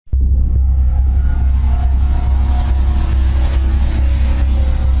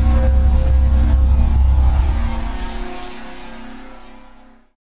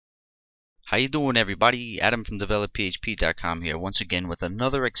How you doing, everybody? Adam from developphp.com here once again with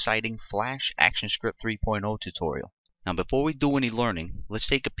another exciting Flash Actionscript 3.0 tutorial. Now before we do any learning, let's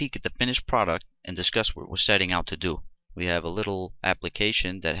take a peek at the finished product and discuss what we're setting out to do. We have a little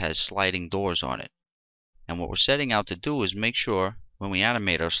application that has sliding doors on it. And what we're setting out to do is make sure when we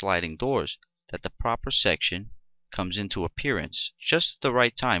animate our sliding doors that the proper section comes into appearance just at the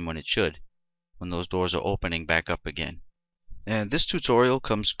right time when it should, when those doors are opening back up again. And this tutorial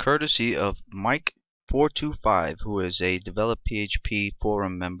comes courtesy of Mike425, who is a Develop PHP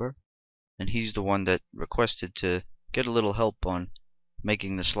forum member, and he's the one that requested to get a little help on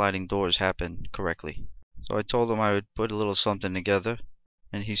making the sliding doors happen correctly. So I told him I would put a little something together,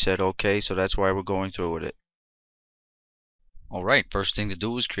 and he said okay, so that's why we're going through with it. Alright, first thing to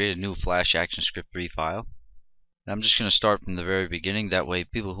do is create a new Flash ActionScript 3 file. And I'm just going to start from the very beginning, that way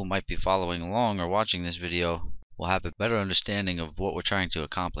people who might be following along or watching this video will have a better understanding of what we're trying to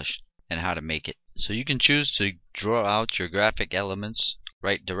accomplish and how to make it. So you can choose to draw out your graphic elements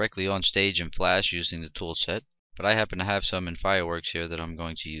right directly on stage in Flash using the tool set, but I happen to have some in Fireworks here that I'm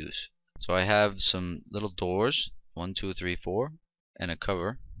going to use. So I have some little doors, 1, 2, 3, 4, and a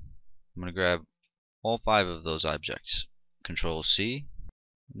cover. I'm going to grab all 5 of those objects. Control C,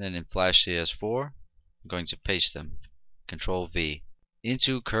 and then in Flash CS4 I'm going to paste them. Control V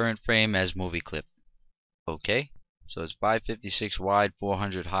into current frame as movie clip. Okay, so it's 556 wide,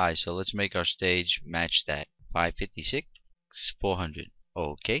 400 high, so let's make our stage match that. 556, 400.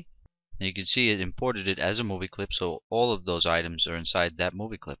 Okay, and you can see it imported it as a movie clip, so all of those items are inside that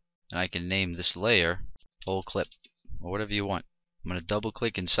movie clip. And I can name this layer whole clip, or whatever you want. I'm going to double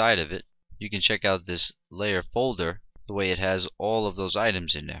click inside of it. You can check out this layer folder, the way it has all of those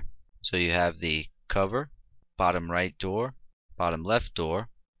items in there. So you have the cover, bottom right door, bottom left door,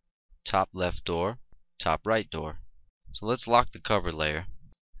 top left door, top right door. So let's lock the cover layer,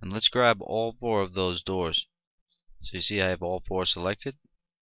 and let's grab all 4 of those doors. So you see I have all 4 selected.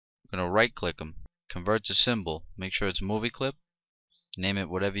 I'm going to right click them, convert to symbol, make sure it's movie clip, name it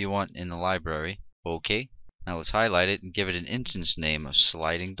whatever you want in the library. OK. Now let's highlight it and give it an instance name of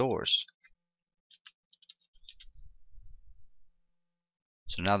sliding doors.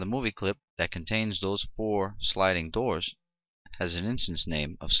 So now the movie clip that contains those 4 sliding doors has an instance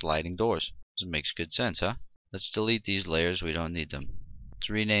name of sliding doors. This makes good sense, huh? Let's delete these layers, we don't need them. Let's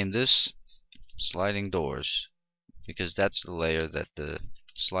rename this sliding doors, because that's the layer that the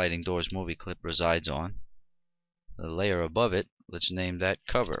sliding doors movie clip resides on. The layer above it, let's name that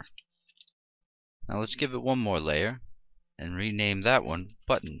cover. Now let's give it one more layer and rename that one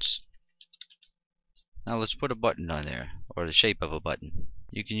buttons. Now let's put a button on there, or the shape of a button.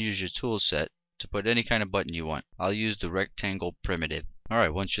 You can use your tool set to put any kind of button you want. I'll use the rectangle primitive.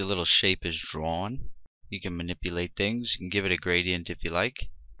 Alright, once your little shape is drawn, you can manipulate things. You can give it a gradient if you like.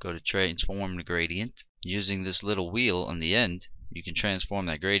 Go to transform the gradient. Using this little wheel on the end, you can transform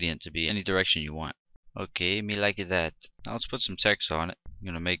that gradient to be any direction you want. Okay, me like it that. Now let's put some text on it. I'm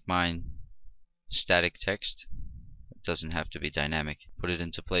going to make mine static text. It doesn't have to be dynamic. Put it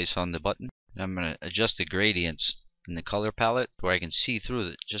into place on the button. And I'm going to adjust the gradients in the color palette where I can see through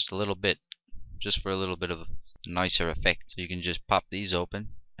it just a little bit, just for a little bit of a nicer effect. So you can just pop these open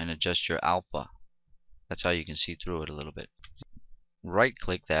and adjust your alpha. That's how you can see through it a little bit. Right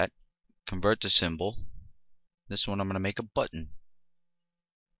click that, convert to symbol. This one I'm going to make a button.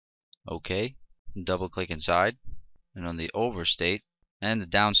 OK, double click inside, and on the over state and the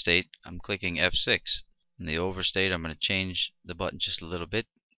down state I'm clicking F6. In the over state I'm going to change the button just a little bit,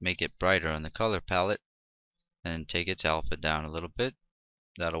 make it brighter on the color palette, and take its alpha down a little bit.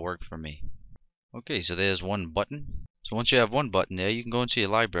 That'll work for me. Okay, so there's one button. So once you have one button there, you can go into your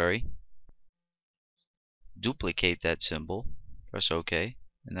library, duplicate that symbol, press OK,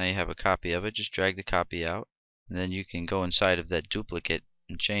 and now you have a copy of it. Just drag the copy out, and then you can go inside of that duplicate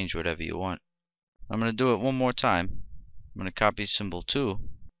and change whatever you want. I'm going to do it one more time. I'm going to copy symbol 2.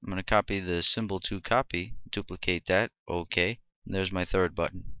 I'm going to copy the symbol 2 copy, duplicate that, OK, and there's my third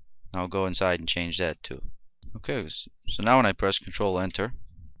button. I'll go inside and change that too. Okay, so now when I press Control Enter,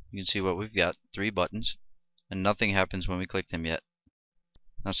 you can see what we've got, 3 buttons, and nothing happens when we click them yet.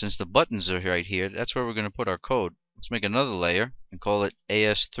 Now since the buttons are right here, that's where we're going to put our code. Let's make another layer and call it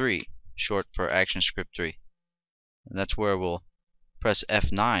AS3, short for ActionScript 3. And that's where we'll press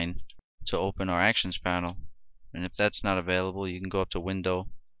F9 to open our Actions panel. And if that's not available, you can go up to Window,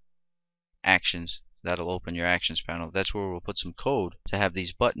 Actions. That'll open your Actions panel. That's where we'll put some code to have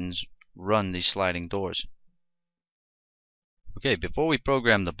these buttons run these sliding doors. Okay, before we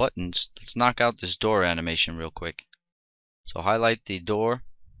program the buttons, let's knock out this door animation real quick. So highlight the door,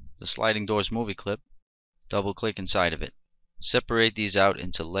 the sliding doors movie clip, double click inside of it. Separate these out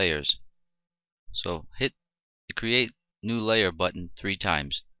into layers. So hit the Create New Layer button 3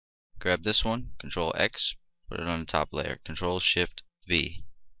 times. Grab this one, Control X, put it on the top layer. Control Shift V.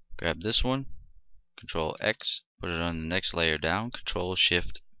 Grab this one, Control X, put it on the next layer down. Control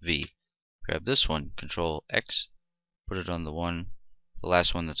Shift V. Grab this one, Control X, put it on the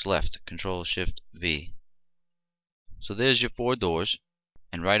last one that's left. Control Shift V. So there's your 4 doors,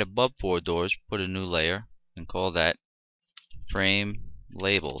 and right above 4 doors, put a new layer and call that Frame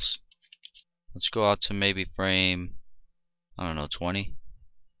Labels. Let's go out to maybe frame, I don't know, 20.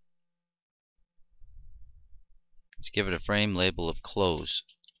 Let's give it a frame label of Close.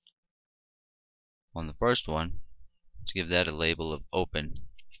 On the first one, let's give that a label of Open.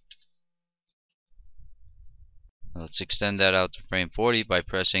 Now let's extend that out to frame 40 by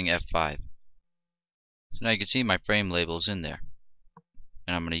pressing F5. So now you can see my frame labels in there.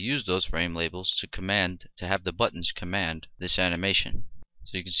 And I'm going to use those frame labels to have the buttons command this animation.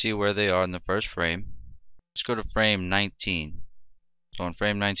 So you can see where they are in the first frame. Let's go to frame 19. So on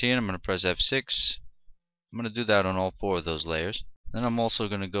frame 19, I'm going to press F6. I'm going to do that on all 4 of those layers. Then I'm also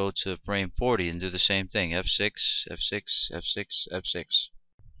going to go to frame 40 and do the same thing. F6, F6, F6, F6.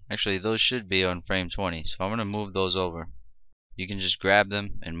 Actually, those should be on frame 20. So I'm going to move those over. You can just grab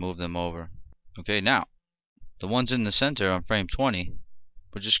them and move them over. Okay, now, the ones in the center on frame 20,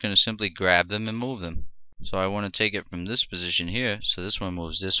 we're just going to simply grab them and move them. So I want to take it from this position here. So this one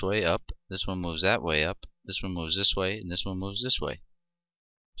moves this way up, this one moves that way up, this one moves this way, and this one moves this way.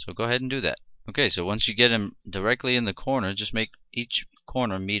 So go ahead and do that. Okay, so once you get them directly in the corner, just make each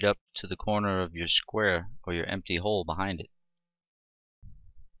corner meet up to the corner of your square or your empty hole behind it.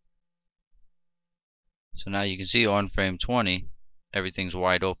 So now you can see on frame 20, everything's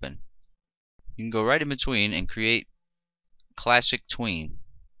wide open. You can go right in between and create classic tween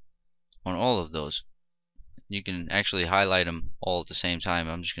on all of those. You can actually highlight them all at the same time.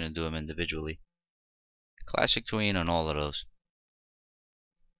 I'm just going to do them individually. Classic tween on all of those.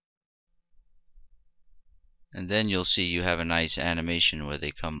 And then you'll see you have a nice animation where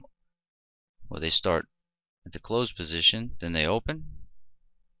they start at the close position, then they open,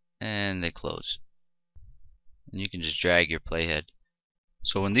 and they close. And you can just drag your playhead.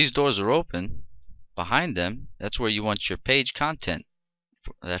 So when these doors are open, behind them, that's where you want your page content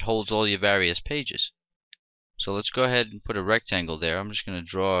that holds all your various pages. So let's go ahead and put a rectangle there. I'm just going to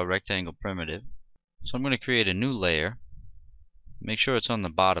draw a rectangle primitive. So I'm going to create a new layer. Make sure it's on the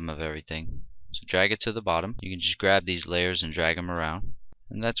bottom of everything. So drag it to the bottom. You can just grab these layers and drag them around.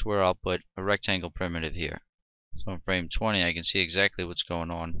 And that's where I'll put a rectangle primitive here. So on frame 20 I can see exactly what's going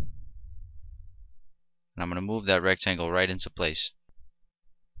on. And I'm going to move that rectangle right into place.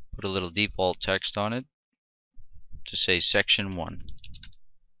 Put a little default text on it to say section 1.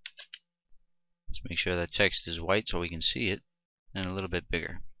 Let's make sure that text is white so we can see it, and a little bit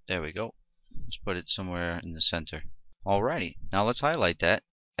bigger. There we go. Let's put it somewhere in the center. Alrighty, now let's highlight that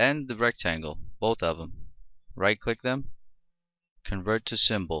and the rectangle, both of them. Right click them, convert to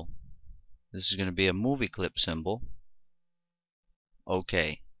symbol. This is going to be a movie clip symbol.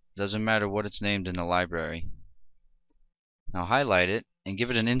 OK. Doesn't matter what it's named in the library. Now highlight it and give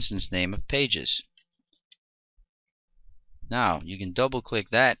it an instance name of pages. Now you can double click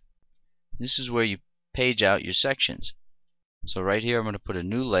that. This is where you page out your sections. So right here I'm going to put a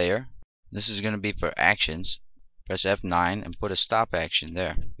new layer. This is going to be for actions. Press F9 and put a stop action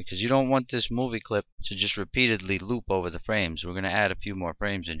there, because you don't want this movie clip to just repeatedly loop over the frames. We're going to add a few more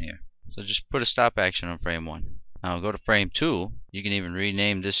frames in here. So just put a stop action on frame 1. Now go to frame 2. You can even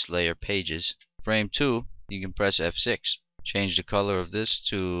rename this layer pages. Frame 2, you can press F6. Change the color of this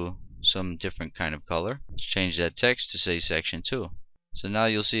to some different kind of color. Let's change that text to say section 2. So now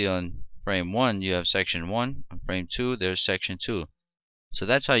you'll see on frame 1 you have section 1. On frame 2 there's section 2. So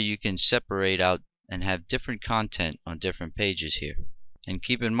that's how you can separate out and have different content on different pages here. And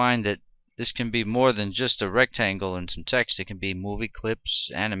keep in mind that this can be more than just a rectangle and some text. It can be movie clips,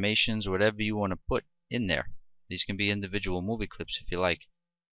 animations, whatever you want to put in there. These can be individual movie clips if you like.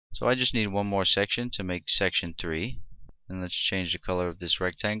 So I just need one more section to make section 3. And let's change the color of this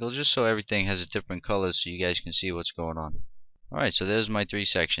rectangle just so everything has a different color so you guys can see what's going on. Alright, so there's my 3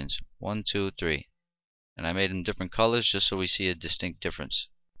 sections. 1, 2, 3. And I made them different colors just so we see a distinct difference.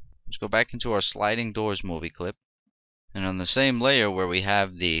 Let's go back into our sliding doors movie clip. And on the same layer where we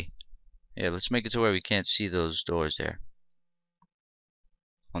have let's make it to where we can't see those doors there.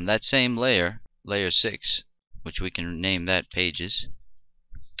 On that same layer, layer 6, which we can name that pages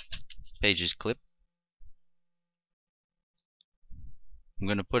clip, I'm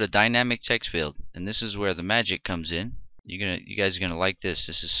going to put a dynamic text field, and this is where the magic comes in. You guys are going to like this.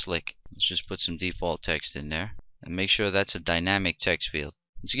 This is slick. Let's just put some default text in there and make sure that's a dynamic text field.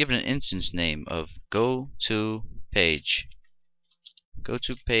 Let's give it an instance name of go to page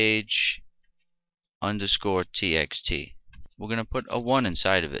underscore txt. We're going to put a 1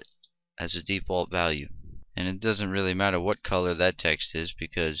 inside of it as a default value. And it doesn't really matter what color that text is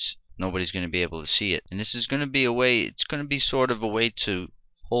because nobody's going to be able to see it. And this is going to be a way, it's going to be sort of a way to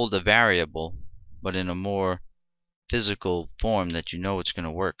hold a variable, but in a more physical form that you know it's going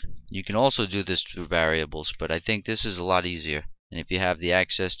to work. You can also do this through variables, but I think this is a lot easier. And if you have the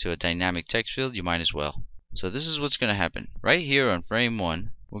access to a dynamic text field, you might as well. So this is what's going to happen. Right here on frame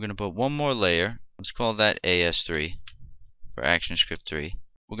 1, we're going to put one more layer. Let's call that AS3 for Actionscript 3.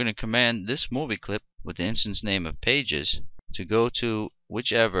 We're going to command this movie clip with the instance name of pages to go to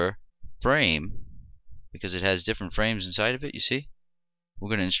whichever frame, because it has different frames inside of it, you see? We're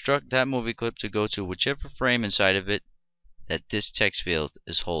going to instruct that movie clip to go to whichever frame inside of it that this text field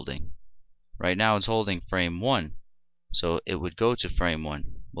is holding. Right now it's holding frame 1, so it would go to frame 1.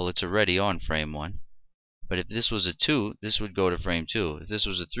 Well, it's already on frame 1. But if this was a 2, this would go to frame 2. If this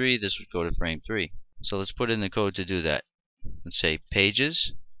was a 3, this would go to frame 3. So let's put in the code to do that. Let's say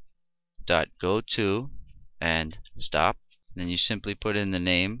pages dot go to and stop. Then you simply put in the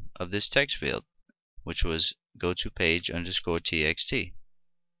name of this text field, which was go to page underscore txt.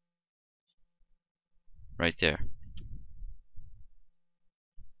 Right there.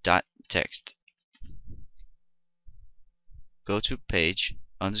 Dot text. Go to page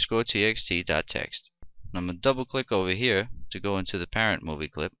underscore txt dot text. And I'm going to double click over here to go into the parent movie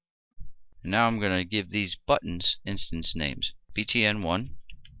clip. And now I'm going to give these buttons instance names. BTN1.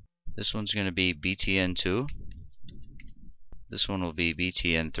 This one's going to be BTN2. This one will be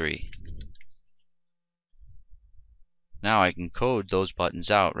BTN3. Now I can code those buttons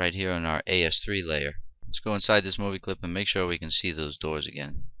out right here on our AS3 layer. Let's go inside this movie clip and make sure we can see those doors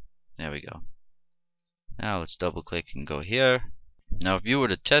again. There we go. Now let's double click and go here. Now if you were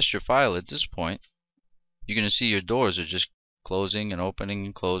to test your file at this point, you're going to see your doors are just closing and opening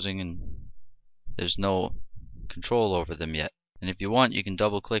and closing, and there's no control over them yet. And if you want, you can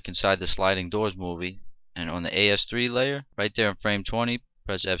double click inside the sliding doors movie, and on the AS3 layer, right there in frame 20,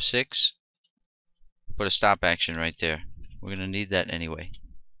 press F6, put a stop action right there. We're going to need that anyway.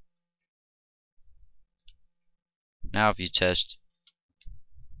 Now if you test,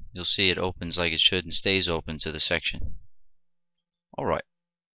 you'll see it opens like it should and stays open to the section. Alright.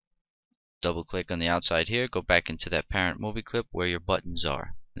 Double click on the outside here, go back into that parent movie clip where your buttons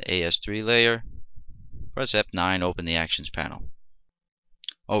are. The AS3 layer, press F9, open the actions panel.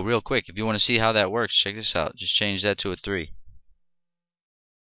 Oh, real quick, if you want to see how that works, check this out. Just change that to a 3.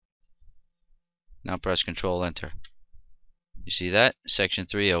 Now press Control Enter. You see that? Section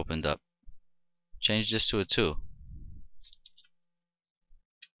 3 opened up. Change this to a 2.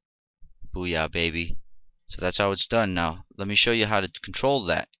 Booyah, baby. So that's how it's done now. Let me show you how to control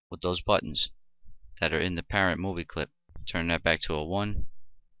that with those buttons that are in the parent movie clip. Turn that back to a 1.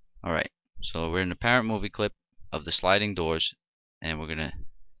 Alright, so we're in the parent movie clip of the sliding doors, and we're going to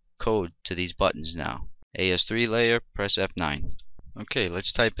code to these buttons now. AS3 layer, press F9. Okay,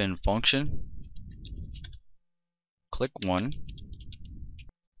 let's type in function, click 1,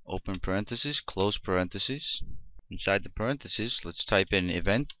 open parentheses, close parentheses. Inside the parentheses, let's type in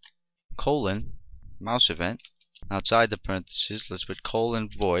event, colon, mouse event. Outside the parentheses, let's put colon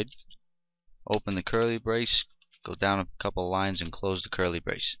void, open the curly brace, go down a couple lines and close the curly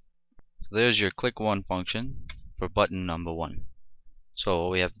brace. So there's your click 1 function for button number 1. So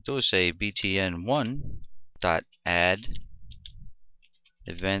what we have to do is say btn1 dot add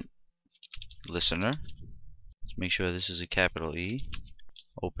event listener. Let's make sure this is a capital E.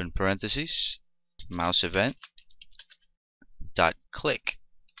 Open parentheses, mouse event dot click,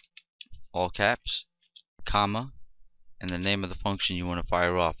 all caps, comma, and the name of the function you want to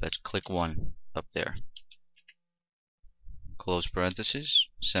fire off. That's click 1 up there. Close parentheses,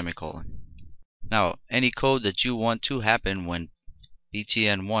 semicolon. Now, any code that you want to happen when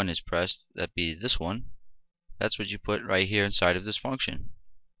btn1 is pressed, that'd be this one, that's what you put right here inside of this function.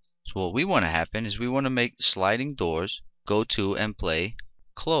 So what we want to happen is we want to make sliding doors go to and play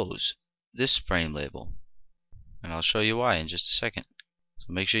close this frame label. And I'll show you why in just a second.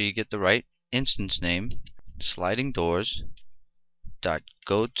 So make sure you get the right instance name, sliding doors dot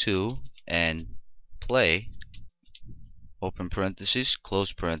go to and play, open parentheses,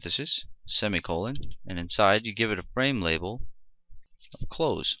 close parentheses, semicolon, and inside you give it a frame label of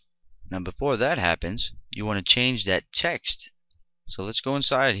close. Now before that happens, you want to change that text. So let's go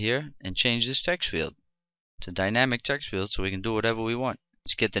inside here and change this text field to dynamic text field so we can do whatever we want.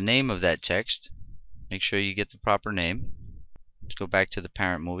 Let's get the name of that text. Make sure you get the proper name. Let's go back to the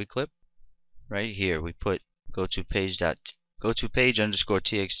parent movie clip. Right here we put go to page dot go to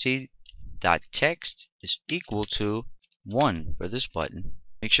page_txt.text is equal to 1 for this button.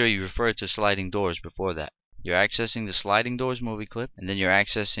 Make sure you refer to sliding doors before that. You're accessing the sliding doors movie clip, and then you're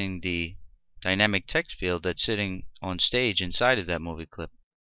accessing the dynamic text field that's sitting on stage inside of that movie clip,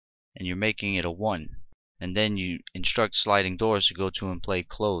 and you're making it a 1. And then you instruct sliding doors to go to and play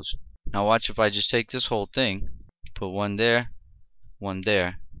close. Now watch if I just take this whole thing, put 1 there, 1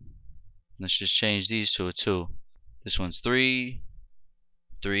 there. Let's just change these to a 2. This one's 3,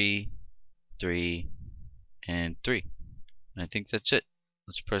 3, 3, and 3. And I think that's it.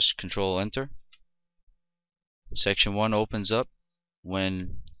 Let's press Control Enter. Section 1 opens up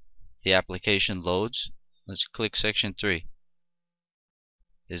when the application loads. Let's click Section 3.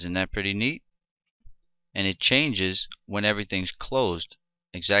 Isn't that pretty neat? And it changes when everything's closed,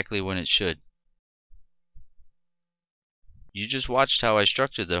 exactly when it should. You just watched how I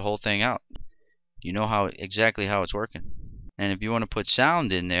structured the whole thing out. You know exactly how it's working. And if you want to put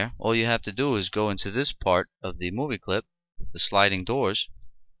sound in there, all you have to do is go into this part of the movie clip, the sliding doors,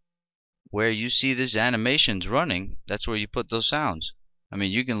 where you see this animations running. That's where you put those sounds. I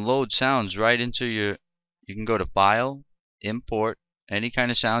mean, you can load sounds right into you can go to File, Import, any kind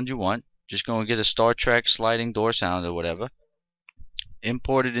of sound you want. Just go and get a Star Trek sliding door sound or whatever.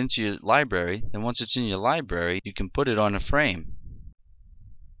 Import it into your library. Then once it's in your library, you can put it on a frame.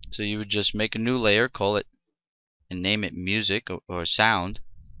 So you would just make a new layer, call it, and name it music or sound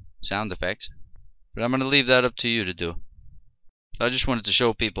effects. But I'm going to leave that up to you to do. So I just wanted to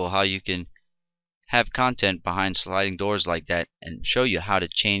show people how you can have content behind sliding doors like that, and show you how to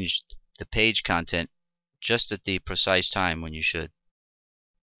change the page content just at the precise time when you should.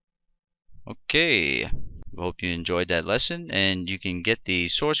 Okay, I hope you enjoyed that lesson, and you can get the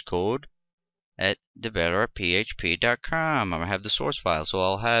source code at developerphp.com. I'm going to have the source file, so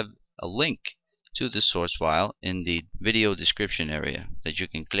I'll have a link to the source file in the video description area that you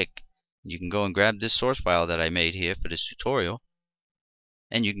can click. You can go and grab this source file that I made here for this tutorial,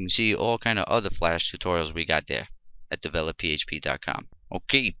 and you can see all kind of other Flash tutorials we got there at developerphp.com.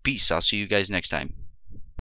 Okay, peace. I'll see you guys next time.